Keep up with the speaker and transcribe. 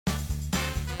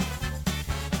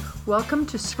Welcome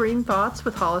to Screen Thoughts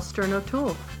with Hollister and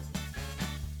O'Toole.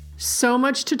 So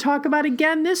much to talk about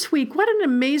again this week. What an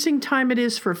amazing time it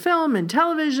is for film and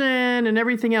television and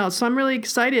everything else. So I'm really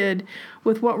excited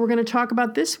with what we're going to talk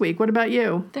about this week. What about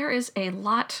you? There is a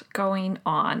lot going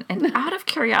on. And out of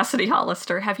curiosity,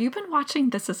 Hollister, have you been watching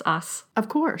This Is Us? Of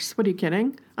course. What are you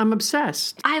kidding? I'm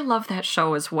obsessed. I love that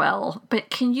show as well. But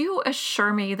can you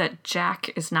assure me that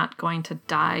Jack is not going to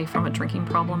die from a drinking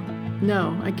problem?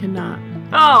 No, I cannot.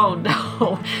 Oh,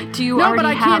 no. Do you already but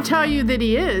I have... can't tell you that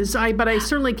he is. But I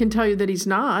certainly can tell you that he's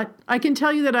not. I can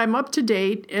tell you that I'm up to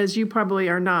date, as you probably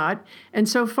are not. And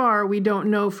so far, we don't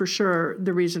know for sure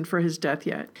the reason for his death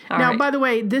yet. Now, by the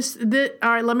way, all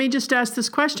right, let me just ask this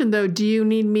question, though. Do you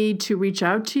need me to reach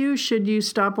out to you? Should you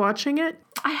stop watching it?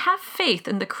 I have faith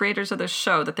in the creators of this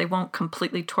show that they won't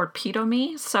completely torpedo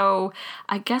me, so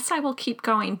I guess I will keep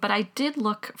going. But I did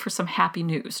look for some happy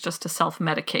news just to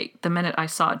self-medicate the minute I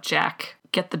saw Jack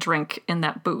get the drink in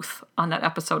that booth on that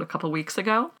episode a couple weeks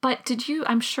ago. But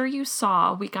I'm sure you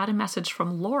saw, we got a message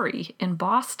from Lori in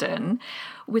Boston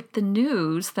with the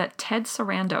news that Ted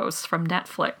Sarandos from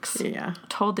Netflix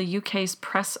told the UK's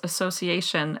Press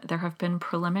Association there have been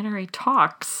preliminary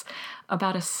talks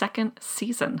about a second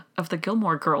season of the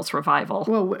Gilmore Girls revival.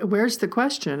 Well, where's the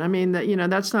question? I mean,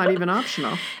 that's not even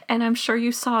optional. And I'm sure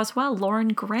you saw as well, Lauren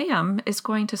Graham is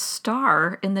going to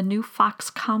star in the new Fox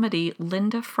comedy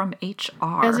Linda from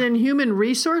HR. As in human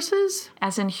resources?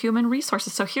 As in human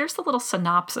resources. So here's the little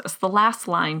synopsis. The last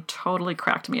line totally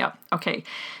cracked me up. Okay,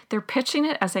 they're pitching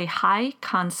it as a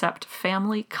high-concept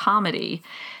family comedy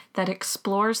that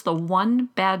explores the one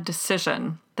bad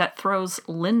decision that throws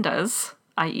Linda's,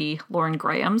 i.e. Lauren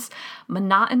Graham's,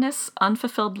 monotonous,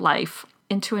 unfulfilled life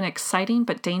into an exciting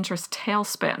but dangerous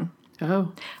tailspin.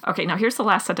 Oh. Okay, now here's the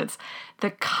last sentence.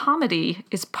 The comedy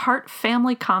is part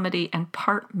family comedy and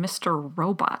part Mr.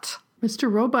 Robot.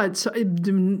 Mr. Robot,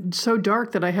 so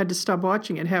dark that I had to stop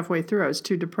watching it halfway through. I was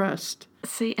too depressed.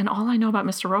 See, and all I know about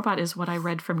Mr. Robot is what I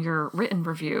read from your written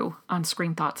review on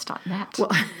screenthoughts.net.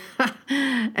 Well,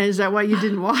 is that why you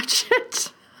didn't watch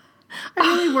it? I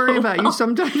really worry about you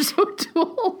sometimes,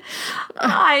 O'Toole.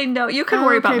 I know. You can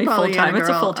worry about me full-time. It's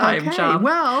a full-time job.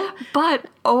 Well. But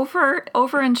over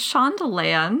in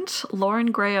Shondaland,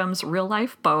 Lauren Graham's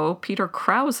real-life beau, Peter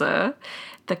Krause,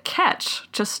 The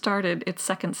Catch, just started its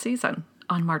second season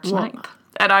on March 9th.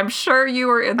 And I'm sure you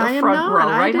were in the front row,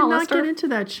 right, Hollister? I did not get into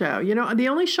that show. You know, the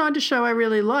only Shonda show I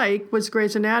really like was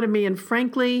Grey's Anatomy, and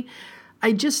frankly,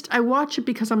 I watch it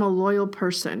because I'm a loyal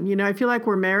person. You know, I feel like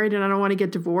we're married and I don't want to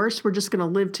get divorced. We're just going to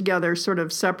live together sort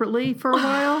of separately for a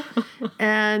while.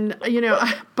 And, I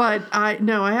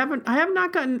have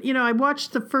not gotten, I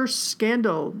watched the first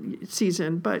Scandal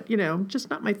season, but,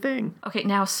 just not my thing. Okay,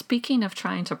 now speaking of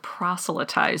trying to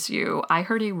proselytize you, I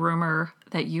heard a rumor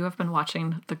that you have been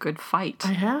watching The Good Fight.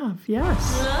 I have,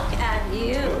 yes. Look at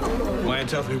you. Why,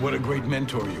 tells me what a great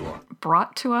mentor you are.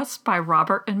 Brought to us by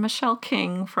Robert and Michelle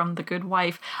King from The Good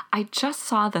Wife. I just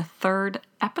saw the third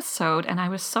episode, and I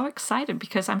was so excited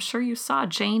because I'm sure you saw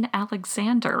Jane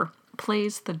Alexander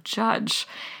plays the judge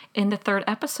in the third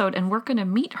episode, and we're going to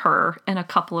meet her in a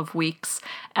couple of weeks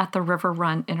at the River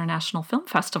Run International Film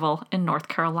Festival in North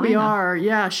Carolina. We are,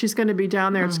 yeah. She's going to be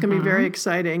down there. It's going to be very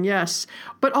exciting, yes.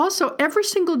 But also, every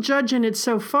single judge in it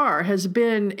so far has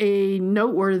been a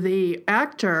noteworthy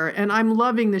actor, and I'm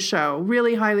loving the show.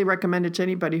 Really highly recommend it to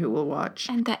anybody who will watch.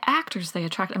 And the actors they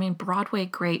attract, Broadway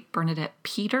great Bernadette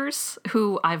Peters,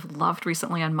 who I've loved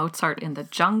recently on Mozart in the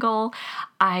Jungle.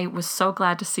 I was so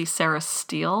glad to see Sarah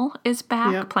Steele is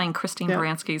back, playing Christine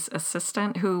Baranski's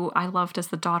assistant, who I loved as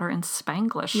the daughter in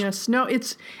Spanglish. Yes, no,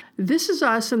 This Is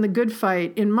Us and The Good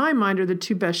Fight, in my mind, are the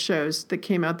two best shows that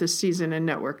came out this season in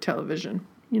network television,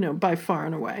 by far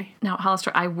and away. Now,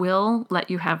 Hollister, I will let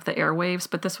you have the airwaves,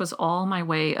 but this was all my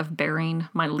way of bearing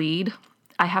my lead.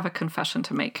 I have a confession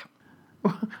to make.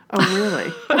 Oh,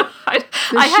 really?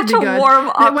 I had to warm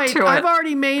up to it. I've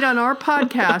already made on our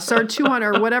podcast, our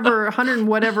 200 or whatever, 100 and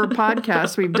whatever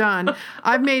podcasts we've done,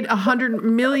 I've made 100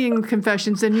 million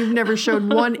confessions, and you've never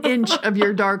showed 1 inch of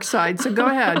your dark side. So go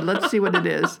ahead. Let's see what it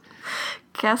is.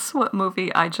 Guess what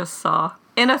movie I just saw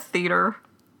in a theater?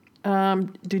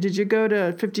 Did you go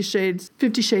to 50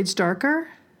 Shades Darker?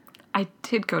 I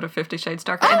did go to 50 Shades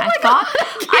Darker, and I thought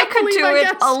I could do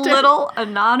it a little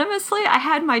anonymously. I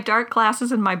had my dark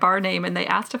glasses and my bar name, and they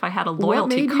asked if I had a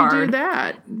loyalty card. What made you do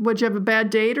that? Would you have a bad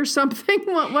date or something?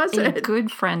 What was it? A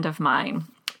good friend of mine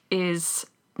is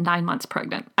 9 months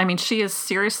pregnant. She is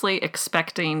seriously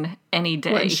expecting any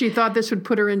day. What, she thought this would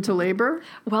put her into labor?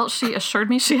 Well, she assured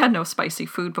me she had no spicy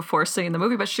food before seeing the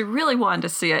movie, but she really wanted to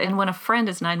see it. And when a friend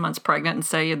is 9 months pregnant and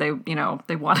say they want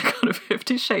to go to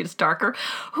 50 Shades Darker,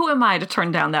 who am I to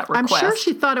turn down that request? I'm sure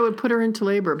she thought it would put her into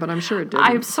labor, but I'm sure it didn't.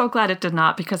 I'm so glad it did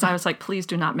not, because I was like, please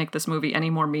do not make this movie any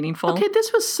more meaningful. Okay,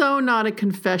 this was so not a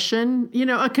confession.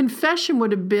 A confession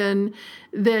would have been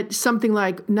that something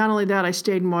like, not only that, I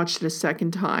stayed and watched it a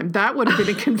second time. That would have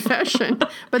been a confession.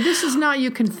 But this is not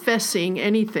you confessing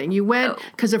anything. You went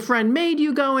because a friend made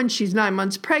you go, and she's 9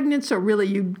 months pregnant, so really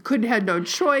you had no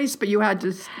choice, but you had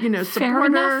to, support Fair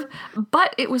enough. her.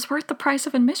 But it was worth the price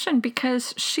of admission,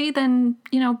 because she then,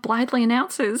 blithely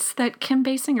announces that Kim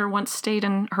Basinger once stayed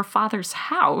in her father's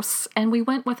house, and we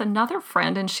went with another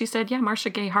friend, and she said, yeah, Marcia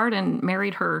Gay Harden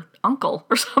married her uncle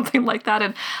or something like that,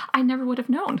 and I never would have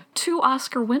known. 2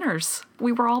 Oscar winners.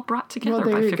 We were all brought together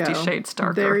by 50 Shades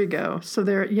Darker. There you go. So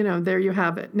there you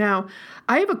have it. Now,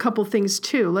 I have a couple things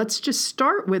too. Let's just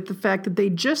start with the fact that they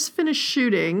just finished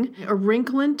shooting A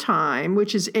Wrinkle in Time,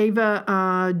 which is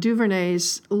Ava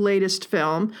DuVernay's latest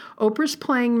film. Oprah's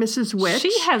playing Mrs. Witch.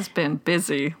 She has been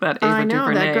busy, that Ava I know,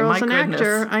 DuVernay. that girl's My an goodness.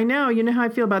 actor. I know. You know how I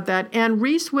feel about that. And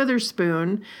Reese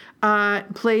Witherspoon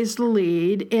plays the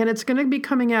lead, and it's going to be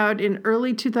coming out in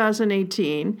early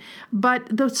 2018. But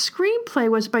the screenplay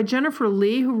was by Jennifer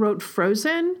Lee, who wrote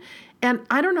Frozen. And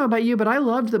I don't know about you, but I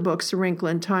loved the books A Wrinkle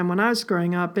in Time when I was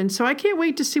growing up. And so I can't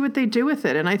wait to see what they do with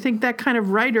it. And I think that kind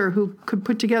of writer who could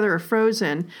put together a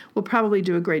Frozen will probably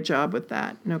do a great job with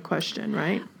that. No question,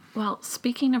 right? Well,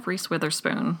 speaking of Reese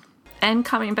Witherspoon, and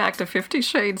coming back to 50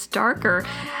 Shades Darker,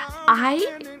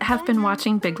 I have been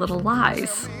watching Big Little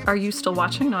Lies. Are you still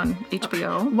watching on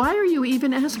HBO? Why are you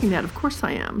even asking that? Of course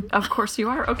I am. Of course you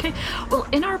are. Okay. Well,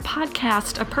 in our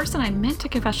podcast, a person I meant to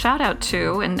give a shout out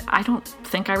to, and I don't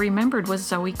think I remembered, was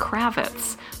Zoe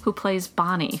Kravitz, who plays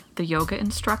Bonnie, the yoga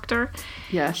instructor.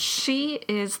 Yes. She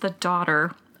is the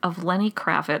daughter of Lenny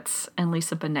Kravitz and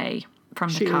Lisa Bonet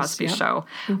from The Cosby Show,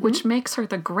 which makes her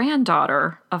the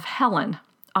granddaughter of Helen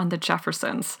on The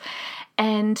Jeffersons.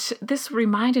 And this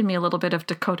reminded me a little bit of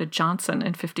Dakota Johnson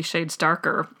in 50 Shades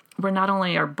Darker, where not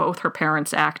only are both her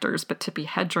parents actors, but Tippi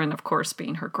Hedren, of course,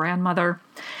 being her grandmother.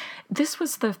 This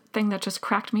was the thing that just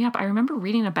cracked me up. I remember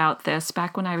reading about this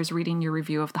back when I was reading your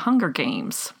review of The Hunger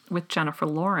Games with Jennifer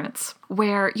Lawrence,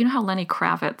 where, you know how Lenny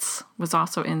Kravitz was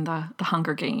also in the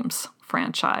Hunger Games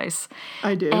franchise?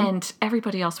 I do. And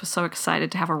everybody else was so excited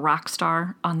to have a rock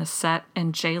star on the set,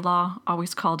 and J-Law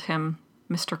always called him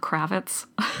Mr. Kravitz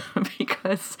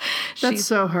because that's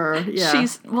so her. Yeah.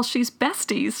 She's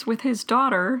besties with his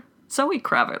daughter, Zoe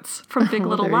Kravitz from Big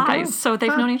Little Lies. So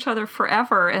they've known each other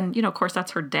forever. And, of course,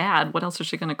 that's her dad. What else is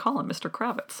she going to call him? Mr.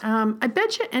 Kravitz. I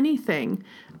bet you anything.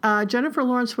 Jennifer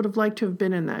Lawrence would have liked to have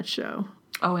been in that show.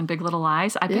 Oh, in Big Little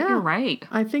Lies? I think you're right.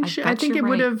 I think it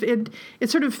would have, it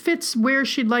sort of fits where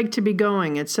she'd like to be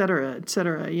going, et cetera,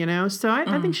 So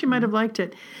I think she might have liked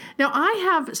it. Now, I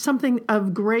have something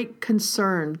of great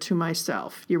concern to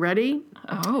myself. You ready?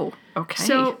 Oh, okay.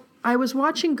 So I was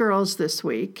watching Girls this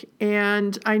week,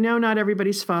 and I know not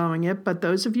everybody's following it, but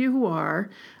those of you who are,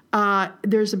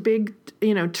 there's a big,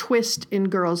 twist in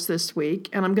Girls this week,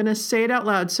 and I'm going to say it out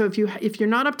loud. So if you're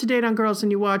not up to date on Girls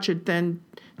and you watch it, then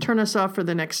turn us off for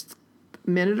the next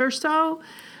minute or so.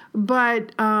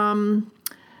 But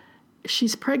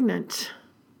she's pregnant.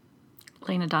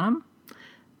 Lena Dunham?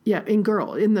 Yeah, in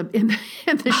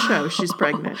the show, she's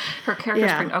pregnant. Her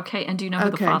character's pregnant. Okay, and do you know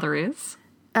who the father is?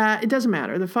 It doesn't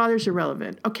matter. The father's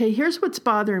irrelevant. Okay, here's what's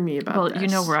bothering me about this. Well, you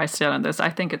know where I stand on this. I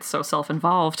think it's so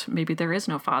self-involved. Maybe there is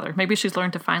no father. Maybe she's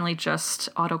learned to finally just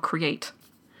auto-create.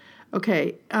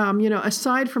 Okay,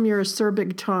 aside from your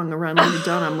acerbic tongue around Lena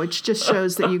Dunham, which just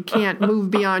shows that you can't move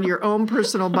beyond your own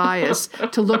personal bias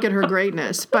to look at her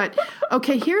greatness. But,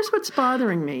 okay, here's what's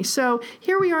bothering me. So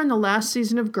here we are in the last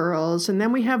season of Girls, and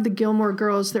then we have the Gilmore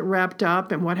Girls that wrapped up.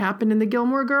 And what happened in the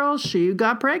Gilmore Girls? She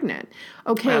got pregnant.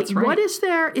 Okay, that's right. What is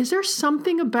there? Is there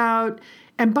something about...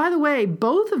 And by the way,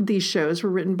 both of these shows were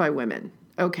written by women.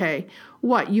 Okay,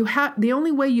 what? The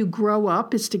only way you grow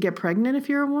up is to get pregnant if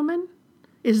you're a woman?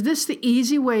 Is this the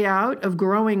easy way out of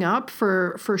growing up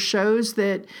for shows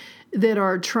that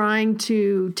are trying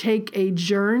to take a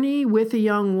journey with a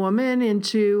young woman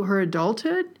into her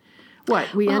adulthood?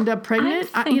 What, we end up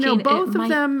pregnant? Both of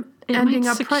them ending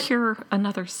up pregnant. Secure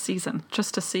another season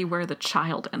just to see where the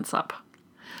child ends up.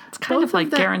 It's kind of like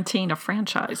guaranteeing a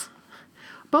franchise.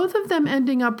 both of them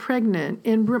ending up pregnant,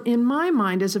 in my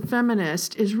mind as a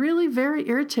feminist, is really very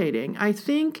irritating. I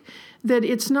think that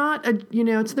it's not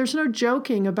there's no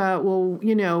joking about, well,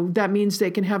 that means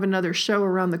they can have another show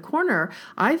around the corner.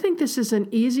 I think this is an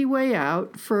easy way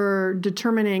out for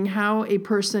determining how a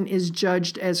person is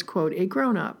judged as, quote, a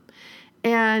grown-up.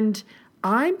 And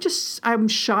I'm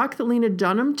shocked that Lena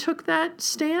Dunham took that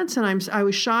stance, and I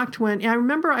was shocked when I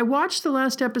remember I watched the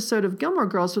last episode of Gilmore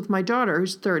Girls with my daughter,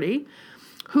 who's 30,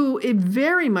 who it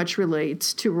very much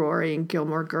relates to Rory and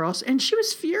Gilmore Girls, and she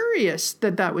was furious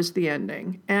that was the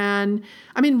ending. And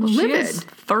I mean, livid. She is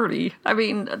 30. I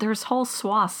mean, there's whole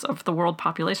swaths of the world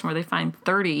population where they find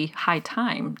 30 high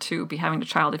time to be having a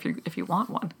child if you want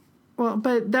one. Well,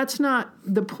 but that's not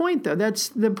the point, though.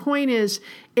 The point is,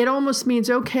 it almost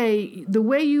means, okay, the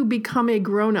way you become a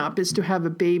grown-up is to have a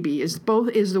baby, is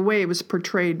the way it was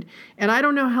portrayed. And I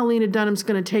don't know how Lena Dunham's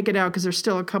going to take it out, because there's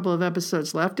still a couple of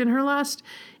episodes left in her last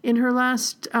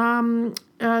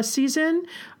season.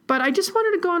 But I just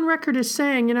wanted to go on record as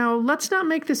saying, let's not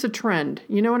make this a trend.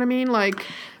 You know what I mean? Like,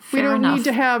 we don't need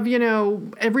to have,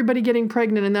 everybody getting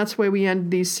pregnant, and that's why we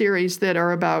end these series that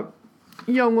are about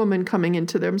young woman coming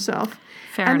into themselves.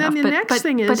 Fair and enough. Then the next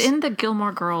thing is... But in the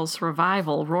Gilmore Girls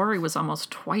revival, Rory was almost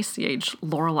twice the age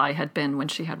Lorelai had been when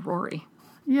she had Rory.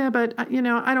 Yeah, but, I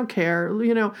don't care.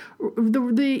 The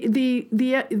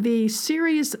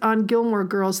series on Gilmore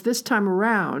Girls this time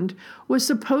around was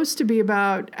supposed to be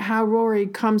about how Rory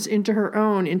comes into her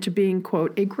own, into being,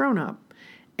 quote, a grown-up.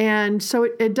 And so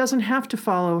it doesn't have to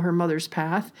follow her mother's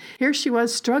path. Here she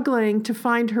was struggling to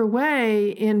find her way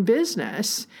in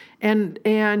business. And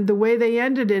the way they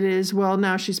ended it is, well,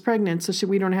 now she's pregnant, so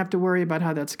we don't have to worry about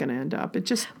how that's going to end up. It's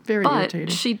just very irritating.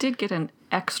 But she did get an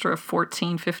extra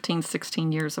 14, 15,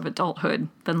 16 years of adulthood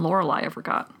than Lorelai ever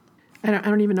got. I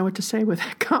don't even know what to say with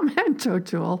that comment,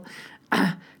 O'Toole.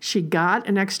 She got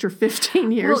an extra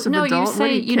 15 years of adult. No, you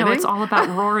say, it's all about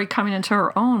Rory coming into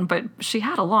her own, but she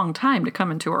had a long time to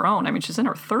come into her own. I mean, she's in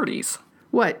her 30s.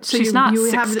 What? So she's not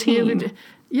 16.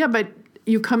 Yeah, but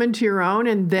you come into your own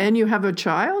and then you have a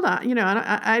child?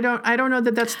 I don't know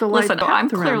that that's the life path. Listen, I'm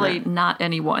clearly not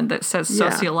anyone that says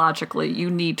sociologically you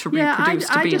need to reproduce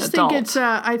to be an adult.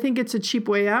 I think it's a cheap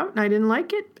way out, and I didn't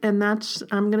like it, and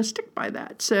I'm going to stick by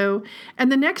that. So,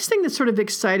 and the next thing that's sort of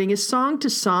exciting is Song to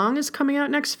Song is coming out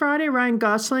next Friday. Ryan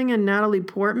Gosling and Natalie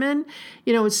Portman.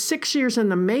 It's 6 years in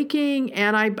the making,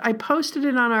 and I posted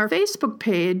it on our Facebook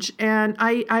page, and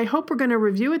I hope we're going to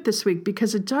review it this week,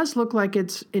 because it does look like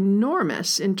it's enormous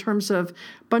in terms of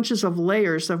bunches of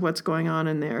layers of what's going on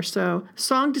in there. So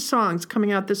Song to Song's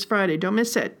coming out this Friday. Don't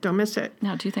miss it. Don't miss it.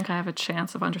 Now, do you think I have a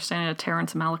chance of understanding a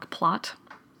Terrence Malick plot?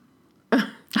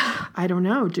 I don't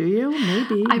know. Do you?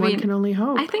 Maybe. One can only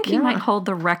hope. I think he might hold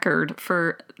the record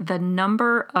for the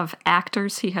number of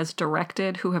actors he has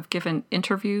directed who have given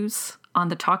interviews on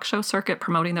the talk show circuit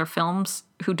promoting their films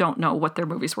who don't know what their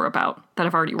movies were about, that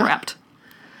have already wrapped.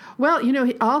 Well,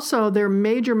 also there are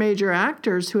major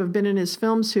actors who have been in his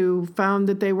films who found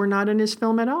that they were not in his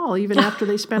film at all, even after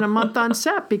they spent a month on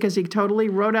set, because he totally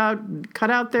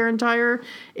cut out their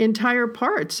entire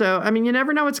part. So, I mean, you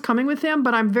never know what's coming with him,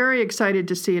 but I'm very excited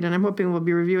to see it, and I'm hoping we'll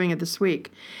be reviewing it this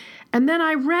week. And then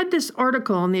I read this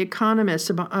article in The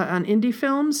Economist about, on indie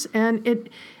films, and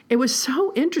it was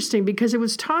so interesting because it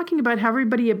was talking about how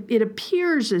it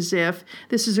appears as if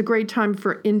this is a great time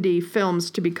for indie films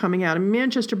to be coming out. And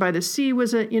Manchester by the Sea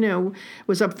was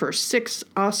up for 6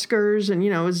 Oscars,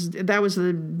 and that was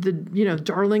the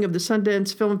darling of the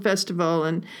Sundance Film Festival,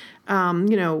 and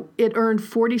it earned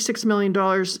 $46 million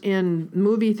in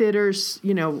movie theaters,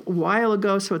 a while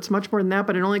ago, so it's much more than that,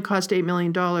 but it only cost $8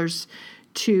 million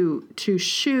to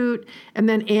shoot, and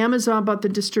then Amazon bought the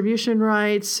distribution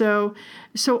rights. So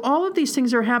all of these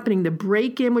things are happening. The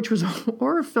Break-In, which was a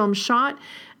horror film shot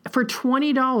for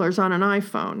 $20 on an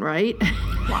iPhone, right?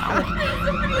 Wow.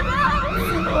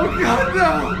 Oh, God,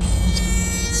 no!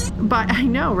 But I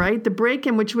know, right? The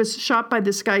Break-In, which was shot by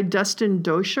this guy, Dustin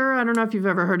Dosher. I don't know if you've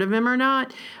ever heard of him or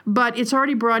not, but it's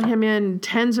already brought him in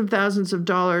tens of thousands of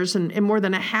dollars, and more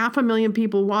than 500,000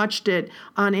 people watched it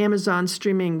on Amazon's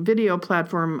streaming video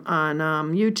platform on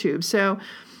YouTube. So,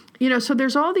 so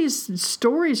there's all these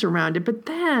stories around it. But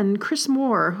then Chris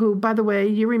Moore, who, by the way,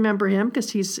 you remember him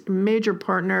because he's a major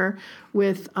partner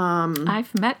with...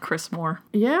 I've met Chris Moore.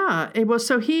 Yeah. Well,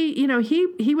 so he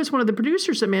was one of the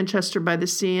producers at Manchester by the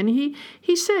Sea, and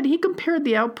he said he compared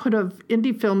the output of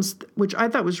indie films, which I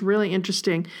thought was really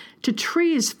interesting, to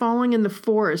trees falling in the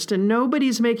forest, and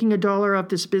nobody's making $1 off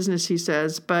this business, he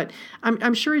says. But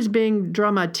I'm sure he's being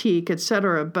dramatique, et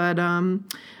cetera.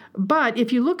 But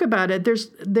if you look about it,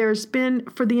 there's been,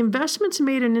 for the investments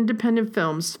made in independent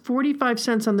films, 45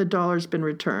 cents on the dollar has been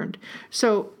returned.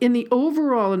 So in the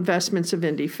overall investments of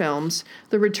indie films,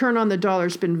 the return on the dollar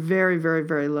has been very, very,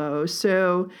 very low.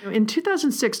 So in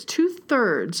 2006,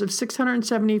 2/3 of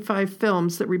 675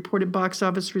 films that reported box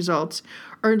office results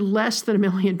earned less than $1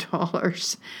 million.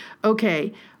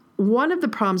 Okay. One of the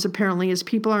problems apparently is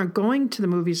people aren't going to the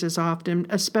movies as often,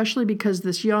 especially because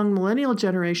this young millennial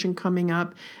generation coming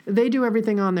up, they do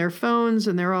everything on their phones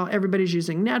and everybody's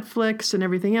using Netflix and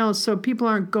everything else. So people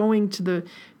aren't going to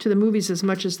the movies as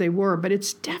much as they were. But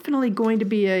it's definitely going to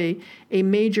be a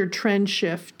major trend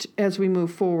shift as we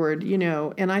move forward,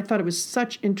 and I thought it was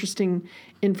such interesting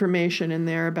information in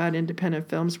there about independent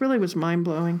films. Really was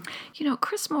mind-blowing.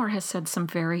 Chris Moore has said some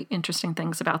very interesting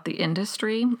things about the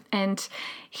industry, and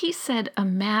he said,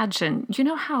 imagine,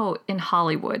 how in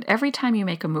Hollywood, every time you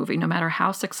make a movie, no matter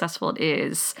how successful it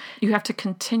is, you have to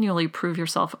continually prove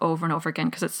yourself over and over again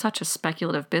because it's such a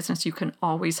speculative business. You can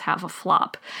always have a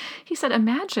flop. He said,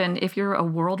 imagine if you're a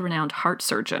world-renowned heart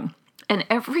surgeon, and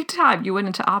every time you went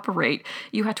into operate,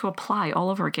 you had to apply all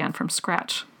over again from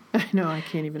scratch. I know, I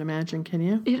can't even imagine, can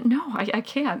you? No, I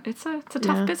can't. It's a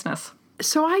tough business.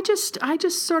 So I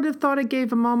just sort of thought it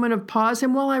gave a moment of pause.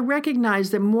 And while I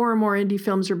recognize that more and more indie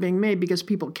films are being made because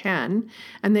people can,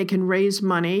 and they can raise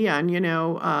money on,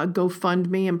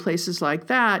 GoFundMe and places like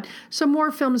that. So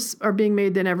more films are being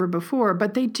made than ever before.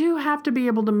 But they do have to be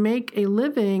able to make a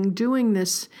living doing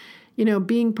this,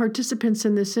 being participants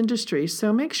in this industry.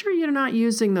 So make sure you're not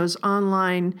using those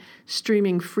online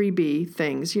streaming freebie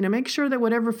things. Make sure that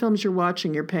whatever films you're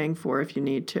watching, you're paying for if you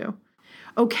need to.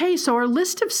 Okay, so our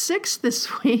list of 6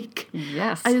 this week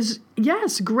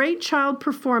is great child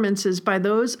performances by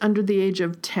those under the age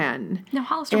of 10. Now,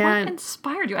 Hollister, what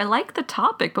inspired you? I like the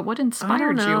topic, but what inspired you? I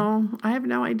don't know. I have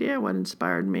no idea what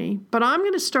inspired me. But I'm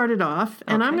going to start it off,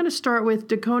 and I'm going to start with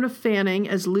Dakota Fanning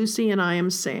as Lucy in I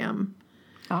Am Sam.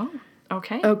 Oh,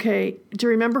 okay. Okay. Do you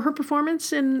remember her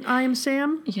performance in I Am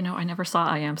Sam? I never saw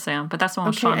I Am Sam, but that's the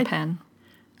one with Sean Penn.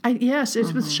 Yes,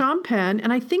 it's with Sean Penn,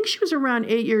 and I think she was around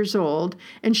 8 years old,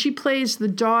 and she plays the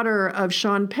daughter of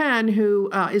Sean Penn,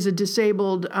 who is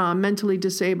a mentally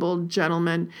disabled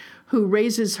gentleman who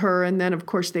raises her, and then, of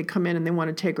course, they come in and they want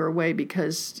to take her away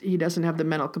because he doesn't have the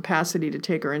mental capacity to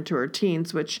take her into her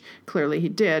teens, which clearly he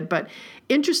did. But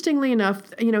interestingly enough,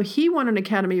 he won an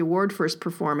Academy Award for his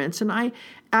performance, and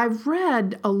I've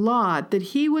read a lot that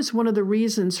he was one of the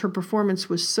reasons her performance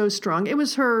was so strong. It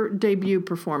was her debut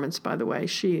performance, by the way.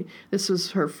 This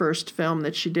was her first film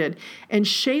that she did. And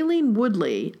Shailene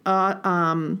Woodley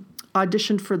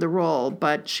auditioned for the role,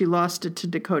 but she lost it to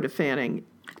Dakota Fanning,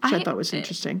 which I thought was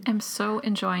interesting. I'm so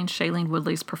enjoying Shailene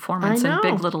Woodley's performance in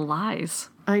Big Little Lies.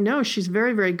 I know. She's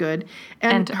very, very good.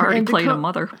 And already played a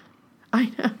mother.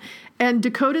 I know. And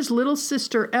Dakota's little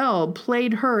sister Elle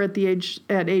played her at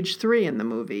age 3 in the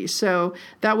movie. So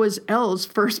that was Elle's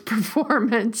first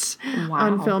performance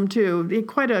on film too.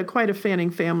 Quite a Fanning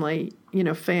family,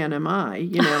 fan am I.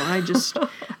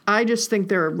 I just think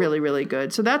they're really, really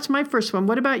good. So that's my first one.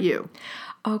 What about you?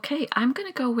 Okay, I'm going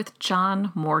to go with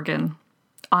John Morgan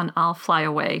on I'll Fly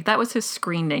Away. That was his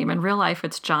screen name. In real life,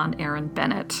 it's John Aaron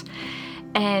Bennett.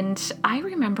 And I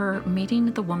remember meeting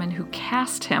the woman who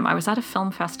cast him. I was at a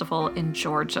film festival in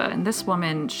Georgia, and this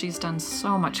woman, she's done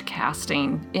so much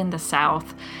casting in the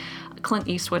South. Clint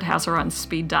Eastwood has her on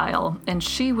speed dial, and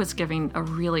she was giving a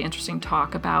really interesting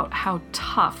talk about how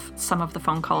tough some of the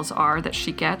phone calls are that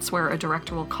she gets, where a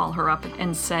director will call her up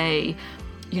and say,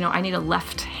 I need a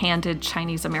left-handed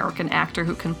Chinese-American actor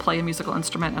who can play a musical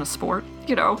instrument and a sport.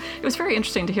 It was very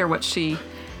interesting to hear what she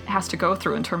has to go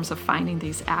through in terms of finding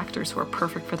these actors who are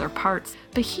perfect for their parts.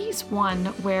 But he's one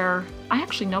where I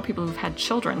actually know people who've had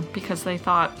children because they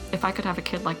thought, if I could have a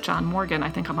kid like John Morgan, I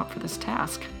think I'm up for this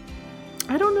task.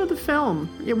 I don't know the film.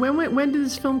 When did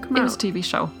this film come out? It was a TV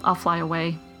show, I'll Fly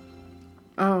Away.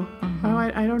 Oh,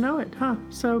 I don't know it, huh?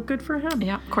 So good for him.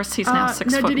 Yeah, of course he's now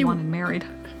 6'1" and married.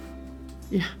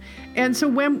 Yeah. And so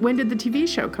when did the TV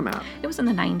show come out? It was in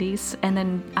the 90s, and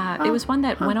then it was one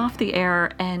that went off the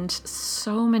air, and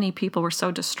so many people were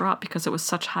so distraught because it was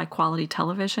such high-quality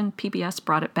television. PBS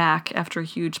brought it back after a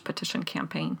huge petition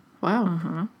campaign.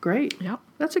 Wow. Great. Yep.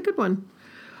 That's a good one.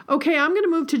 Okay, I'm going to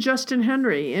move to Justin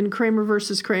Henry in Kramer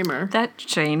versus Kramer. That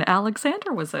Jane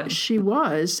Alexander was in. She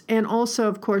was. And also,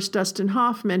 of course, Dustin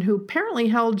Hoffman, who apparently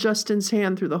held Justin's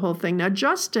hand through the whole thing. Now,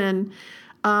 Justin...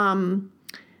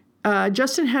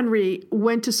 Justin Henry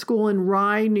went to school in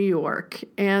Rye, New York,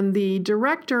 and the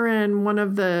director and one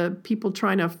of the people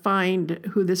trying to find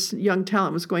who this young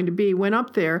talent was going to be went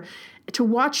up there to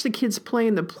watch the kids play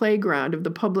in the playground of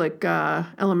the public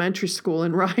elementary school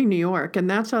in Rye, New York, and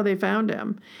that's how they found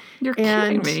him. You're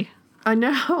kidding me. I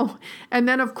know. And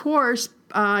then, of course,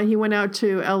 he went out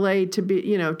to L.A.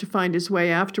 to find his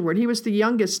way afterward. He was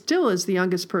still is the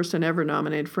youngest person ever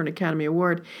nominated for an Academy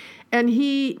Award. And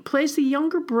he plays the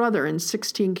younger brother in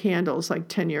 16 Candles, like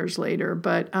 10 years later.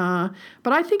 But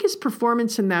I think his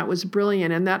performance in that was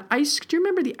brilliant. And do you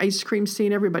remember the ice cream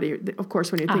scene? Everybody, of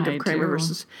course, when you think of Kramer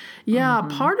versus... Yeah,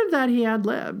 part of that he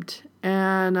ad-libbed.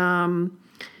 And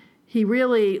he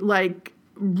really,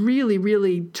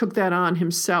 really took that on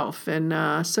himself.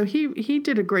 And so he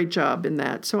did a great job in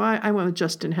that. So I went with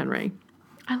Justin Henry.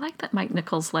 I like that Mike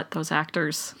Nichols let those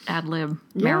actors ad-lib.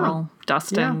 Meryl,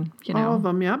 Dustin, all of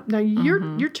them, Now,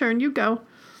 your turn. You go.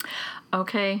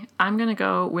 Okay, I'm going to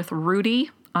go with Rudy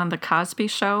on The Cosby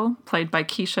Show, played by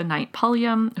Keisha Knight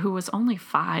Pulliam, who was only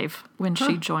 5 when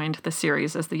she joined the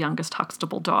series as the youngest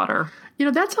Huxtable daughter.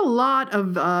 That's a lot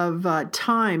of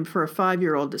time for a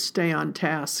 5-year-old to stay on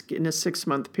task in a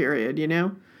 6-month period,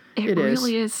 It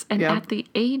really is. And at the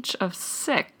age of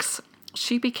 6,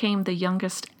 she became the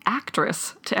youngest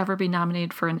actress to ever be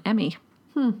nominated for an Emmy.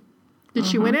 Did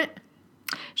she win it?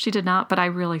 She did not, but I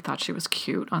really thought she was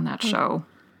cute on that show.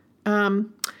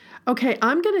 Okay,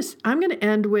 I'm gonna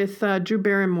end with Drew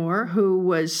Barrymore, who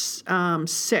was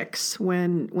 6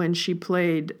 when she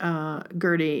played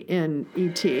Gertie in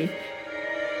E.T.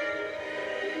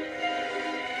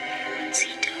 What's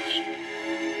he doing?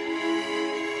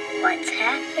 What's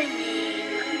happening?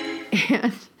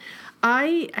 And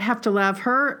I have to laugh.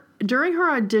 During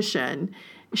her audition,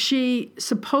 she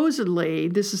supposedly,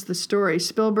 this is the story,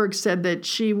 Spielberg said that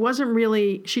she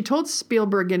told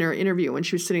Spielberg in her interview when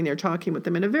she was sitting there talking with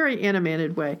him in a very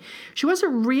animated way, she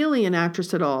wasn't really an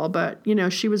actress at all, but,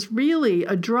 she was really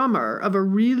a drummer of a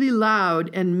really loud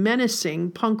and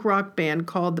menacing punk rock band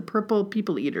called the Purple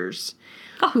People Eaters,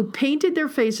 who painted their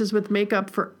faces with makeup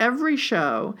for every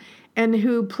show and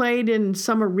who played in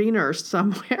some arena or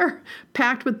somewhere,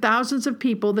 packed with thousands of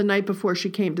people the night before she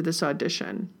came to this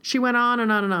audition. She went on and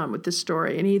on and on with this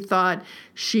story, and he thought,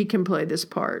 she can play this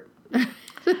part.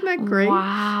 Isn't that great?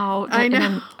 Wow. I know. And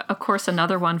then, of course,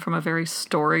 another one from a very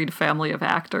storied family of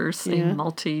actors, a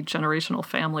multi-generational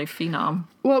family phenom.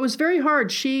 Well, it was very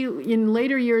hard. She, in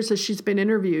later years as she's been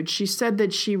interviewed, she said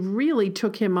that she really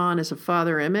took him on as a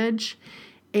father image.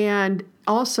 And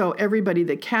also everybody,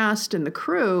 the cast and the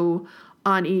crew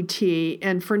on E.T.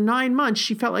 And for 9 months,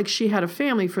 she felt like she had a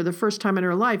family for the first time in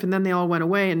her life. And then they all went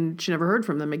away and she never heard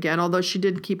from them again, although she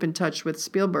did keep in touch with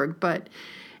Spielberg.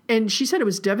 And she said it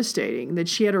was devastating, that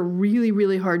she had a really,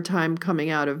 really hard time coming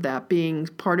out of that, being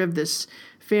part of this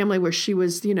family where she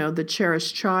was, the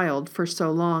cherished child for so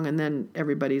long, and then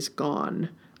everybody's gone.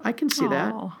 I can see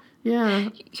that. Yeah.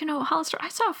 Hollister, I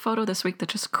saw a photo this week that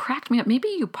just cracked me up. Maybe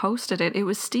you posted it. It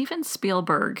was Steven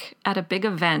Spielberg at a big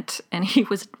event, and he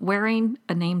was wearing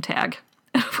a name tag.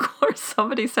 And of course,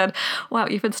 somebody said, wow,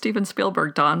 even Steven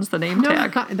Spielberg dons the name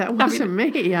tag. That wasn't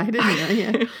me. I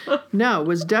didn't. No, it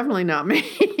was definitely not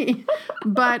me.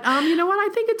 But you know what?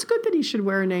 I think it's good that he should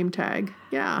wear a name tag.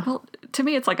 Yeah. Well, to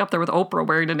me, it's like up there with Oprah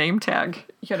wearing a name tag,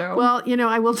 Well,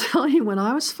 I will tell you, when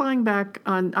I was flying back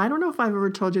I don't know if I've ever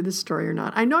told you this story or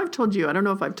not. I know I've told you. I don't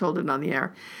know if I've told it on the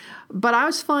air. But I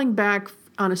was flying back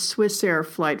on a Swiss Air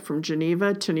flight from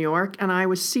Geneva to New York, and I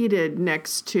was seated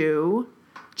next to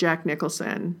Jack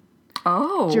Nicholson.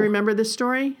 Oh. Do you remember this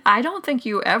story? I don't think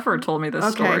you ever told me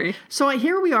this story. So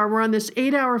here we are. We're on this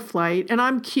 8-hour flight, and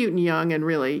I'm cute and young and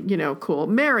really, cool.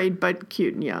 Married, but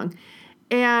cute and young.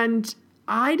 And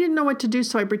I didn't know what to do,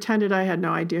 so I pretended I had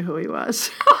no idea who he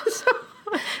was.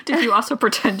 Did you also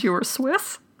pretend you were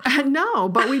Swiss? No,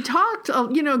 but we talked, a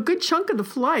good chunk of the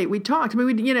flight. We talked. I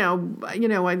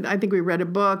mean, I think we read a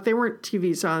book. There weren't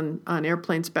TVs on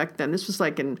airplanes back then. This was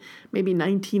like in maybe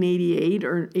 1988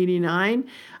 or 89.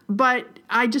 But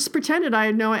I just pretended I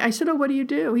had I said, oh, what do you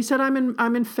do? He said, I'm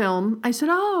in film. I said,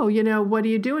 oh, what do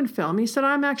you do in film? He said,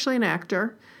 I'm actually an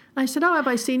actor. I said, oh, have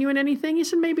I seen you in anything? He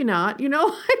said, maybe not.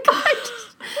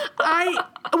 I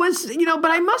was,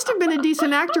 but I must have been a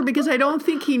decent actor because I don't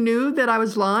think he knew that I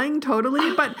was lying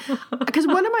totally. But because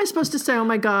what am I supposed to say? Oh,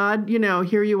 my God,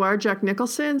 here you are, Jack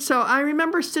Nicholson. So I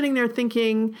remember sitting there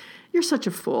thinking, you're such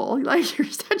a fool. Like, you're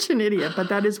such an idiot. But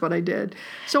that is what I did.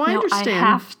 So I understand. I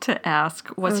have to ask,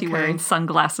 was he wearing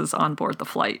sunglasses on board the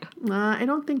flight? I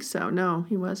don't think so. No,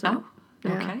 he wasn't. Oh,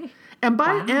 okay. And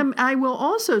I will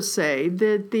also say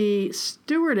that the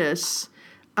stewardess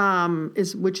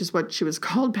which is what she was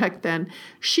called back then,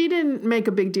 she didn't make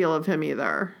a big deal of him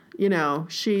either. You know,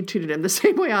 she treated him the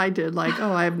same way I did. Like,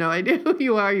 oh, I have no idea who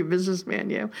you are, you businessman,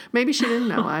 you. Maybe she didn't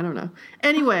know. I don't know.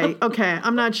 Anyway, okay,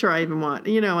 I'm not sure I even want,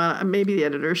 maybe the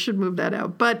editor should move that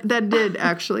out. But that did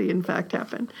actually, in fact,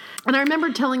 happen. And I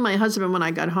remember telling my husband when I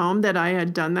got home that I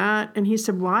had done that. And he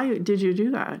said, why did you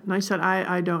do that? And I said,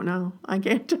 I don't know. I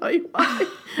can't tell you why.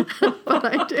 But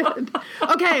I did.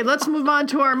 Okay, let's move on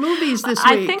to our movies this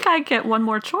week. I think I get one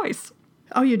more choice.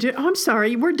 Oh, you do? Oh, I'm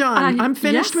sorry. We're done. I'm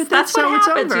finished with that's that, so what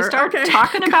happens. It's over. You start okay.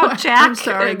 talking about Jack. I'm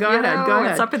sorry. Go ahead. Go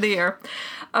ahead. It's up in the air.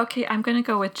 Okay, I'm going to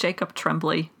go with Jacob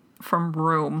Tremblay from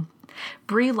Room.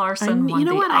 Brie Larson won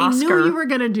the Oscar. I knew you were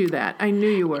going to do that. I knew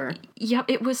you were. Yeah,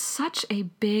 it was such a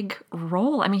big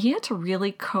role. I mean, he had to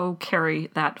really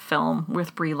co-carry that film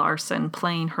with Brie Larson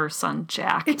playing her son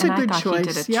Jack. It's a good choice.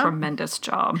 He did a tremendous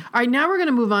job. All right, now we're going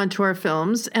to move on to our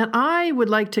films. And I would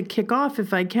like to kick off,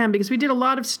 if I can, because we did a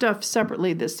lot of stuff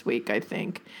separately this week, I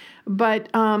think. But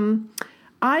we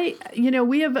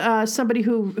have somebody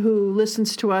who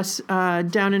listens to us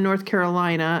down in North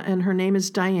Carolina, and her name is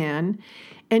Diane.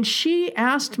 And she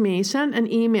asked me, sent an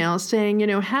email saying,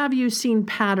 have you seen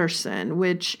Paterson,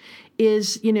 which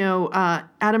is,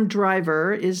 Adam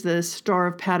Driver is the star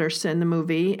of Paterson, the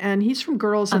movie, and he's from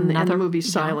Girls in the movie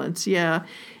Silence. Yeah.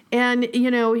 And,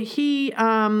 he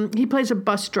plays a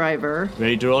bus driver.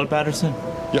 Ready to roll, Paterson?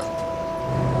 Yeah.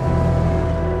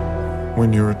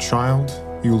 When you're a child,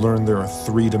 you learn there are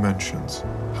 3 dimensions: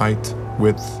 height,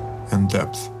 width, and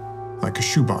depth, like a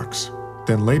shoebox.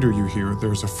 Then later you hear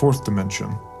there's a 4th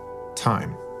dimension,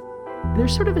 time.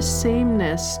 There's sort of a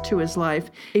sameness to his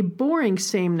life, a boring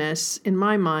sameness in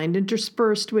my mind,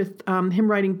 interspersed with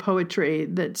him writing poetry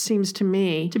that seems to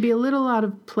me to be a little out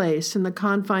of place in the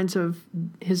confines of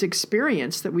his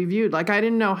experience that we viewed. Like, I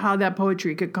didn't know how that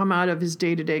poetry could come out of his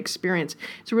day-to-day experience.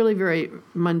 It's really very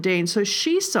mundane. So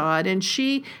she saw it, and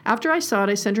after I saw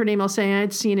it, I sent her an email saying I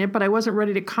had seen it, but I wasn't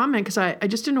ready to comment because I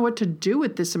just didn't know what to do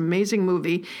with this amazing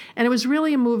movie. And it was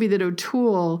really a movie that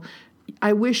O'Toole,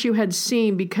 I wish you had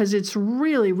seen, because it's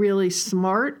really, really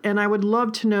smart, and I would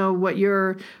love to know what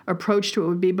your approach to it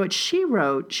would be. But she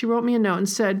wrote me a note and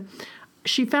said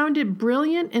she found it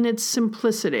brilliant in its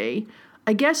simplicity.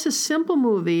 I guess a simple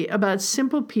movie about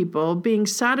simple people being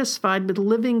satisfied with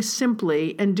living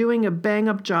simply and doing a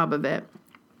bang-up job of it.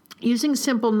 Using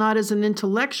simple not as an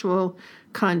intellectual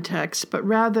context, but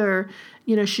rather,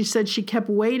 she said she kept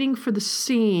waiting for the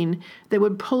scene that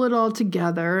would pull it all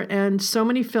together. And so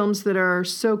many films that are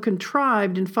so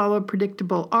contrived and follow a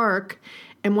predictable arc,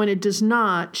 and when it does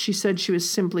not, she said she was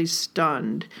simply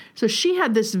stunned. So she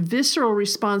had this visceral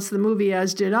response to the movie,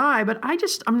 as did I. But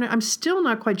I'm still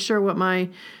not quite sure what my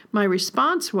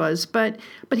response was. But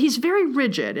he's very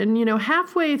rigid, and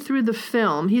halfway through the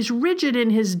film, he's rigid in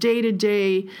his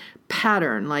day-to-day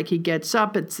pattern. Like, he gets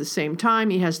up at the same time,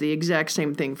 he has the exact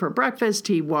same thing for breakfast,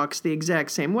 he walks the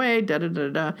exact same way,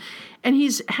 da-da-da-da. And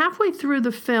he's halfway through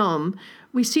the film,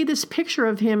 we see this picture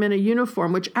of him in a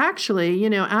uniform, which actually,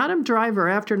 Adam Driver,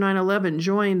 after 9/11,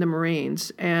 joined the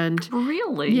Marines. And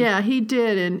really? Yeah, he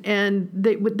did. And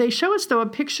they show us, though, a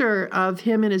picture of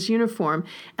him in his uniform.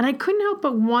 And I couldn't help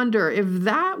but wonder if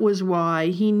that was why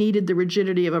he needed the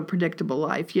rigidity of a predictable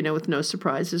life, with no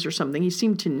surprises or something. He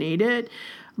seemed to need it.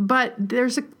 But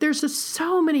there's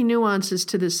so many nuances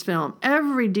to this film.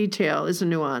 Every detail is a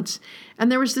nuance. And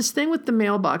there was this thing with the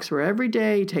mailbox where every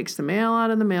day he takes the mail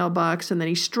out of the mailbox and then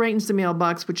he straightens the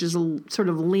mailbox, which is sort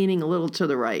of leaning a little to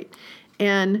the right.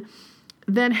 And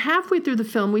then halfway through the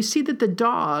film, we see that the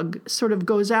dog sort of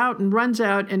goes out and runs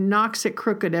out and knocks it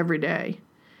crooked every day.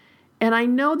 And I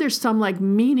know there's some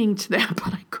meaning to that,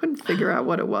 but I couldn't figure out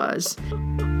what it was.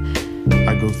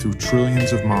 I go through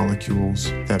trillions of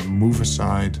molecules that move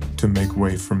aside to make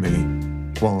way for me,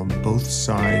 while on both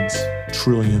sides,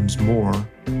 trillions more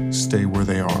stay where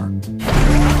they are.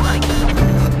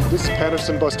 This is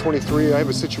Paterson, bus 23. I have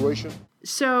a situation.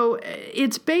 So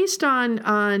it's based on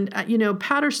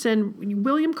Paterson,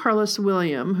 William Carlos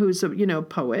William, who's a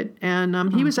poet,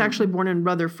 and he was actually born in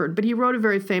Rutherford, but he wrote a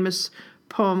very famous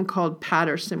poem called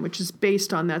Paterson, which is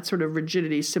based on that sort of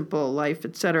rigidity, simple life,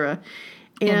 etc.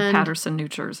 In Paterson, New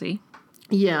Jersey.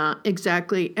 Yeah,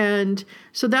 exactly. And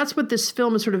so that's what this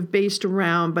film is sort of based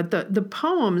around. But the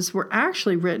poems were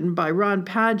actually written by Ron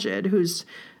Padgett, who's,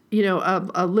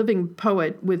 a living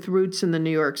poet with roots in the New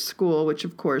York school, which,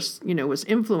 of course, was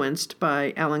influenced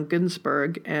by Allen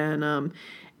Ginsberg and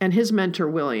his mentor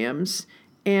Williams.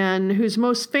 and whose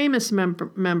most famous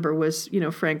member was,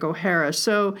 Frank O'Hara.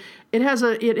 So it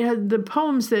had the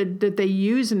poems that they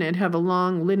use in it have a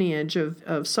long lineage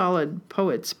of solid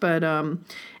poets. But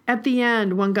at the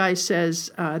end, one guy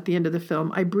says at the end of the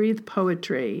film, "I breathe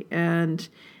poetry," and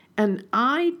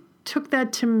I took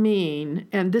that to mean,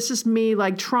 and this is me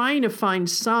like trying to find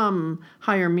some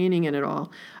higher meaning in it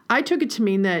all. I took it to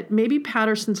mean that maybe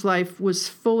Paterson's life was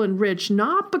full and rich,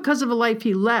 not because of a life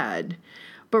he led,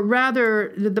 but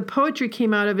rather that the poetry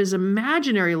came out of his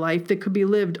imaginary life that could be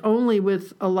lived only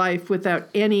with a life without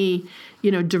any,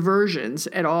 diversions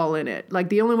at all in it. Like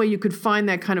the only way you could find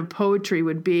that kind of poetry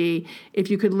would be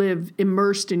if you could live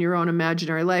immersed in your own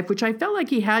imaginary life, which I felt like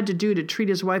he had to do to treat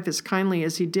his wife as kindly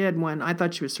as he did when I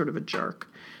thought she was sort of a jerk.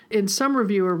 And some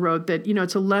reviewer wrote that,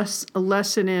 it's a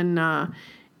lesson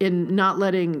in not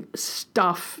letting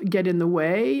stuff get in the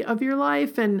way of your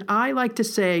life. And I like to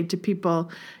say to people,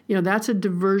 that's a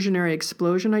diversionary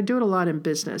explosion. I do it a lot in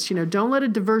business. Don't let a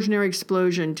diversionary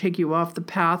explosion take you off the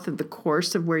path of the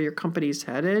course of where your company's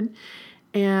headed.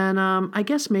 And I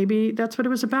guess maybe that's what it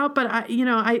was about. But,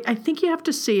 I think you have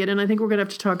to see it, and I think we're going to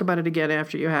have to talk about it again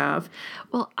after you have.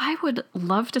 Well, I would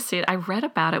love to see it. I read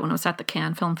about it when I was at the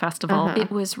Cannes Film Festival. It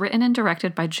was written and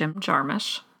directed by Jim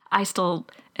Jarmusch. I still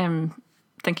am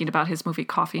thinking about his movie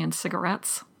Coffee and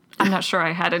Cigarettes. I'm not sure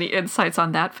I had any insights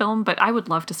on that film, but I would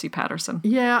love to see Paterson.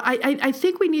 Yeah, I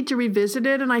think we need to revisit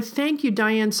it, and I thank you,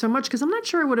 Diane, so much, because I'm not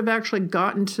sure I would have actually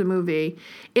gotten to the movie.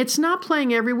 It's not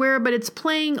playing everywhere, but it's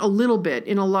playing a little bit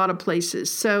in a lot of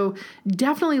places. So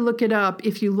definitely look it up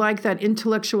if you like that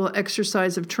intellectual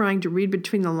exercise of trying to read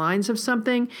between the lines of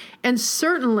something. And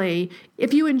certainly,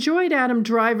 if you enjoyed Adam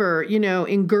Driver,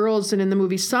 in Girls and in the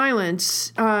movie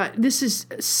Silence, this is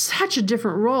such a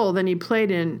different role than he played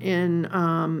in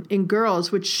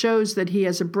Girls, which shows that he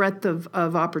has a breadth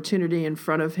of opportunity in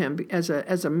front of him as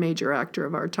a major actor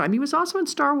of our time. He was also in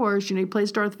Star Wars. He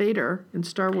plays Darth Vader in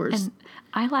Star Wars. And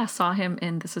I last saw him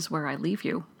in This Is Where I Leave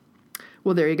You.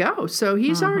 Well, there you go. So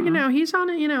he's he's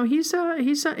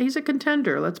a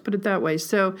contender. Let's put it that way.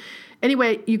 So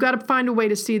anyway, you got to find a way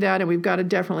to see that, and we've got to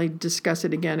definitely discuss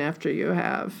it again after you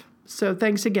have. So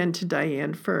thanks again to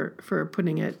Diane for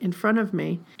putting it in front of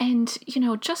me. And,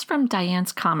 just from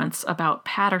Diane's comments about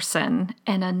Paterson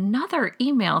and another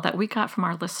email that we got from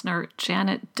our listener,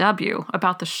 Janet W.,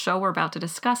 about the show we're about to